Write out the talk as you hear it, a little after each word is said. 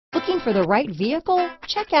Looking for the right vehicle?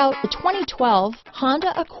 Check out the 2012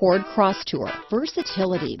 Honda Accord Crosstour.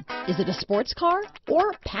 Versatility. Is it a sports car?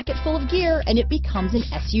 Or pack it full of gear and it becomes an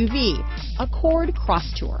SUV? Accord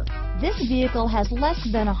Crosstour. This vehicle has less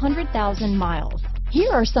than 100,000 miles.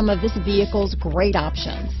 Here are some of this vehicle's great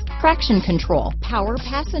options: traction control, power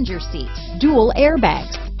passenger seat, dual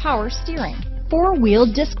airbags, power steering,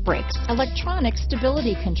 four-wheel disc brakes, electronic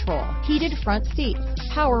stability control, heated front seats,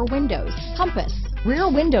 power windows, compass, rear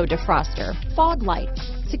window defroster, fog lights,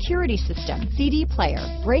 security system, CD player,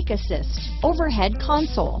 brake assist, overhead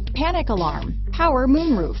console, panic alarm, power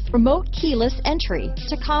moonroof, remote keyless entry,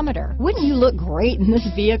 tachometer. Wouldn't you look great in this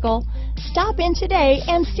vehicle? Stop in today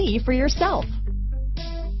and see for yourself.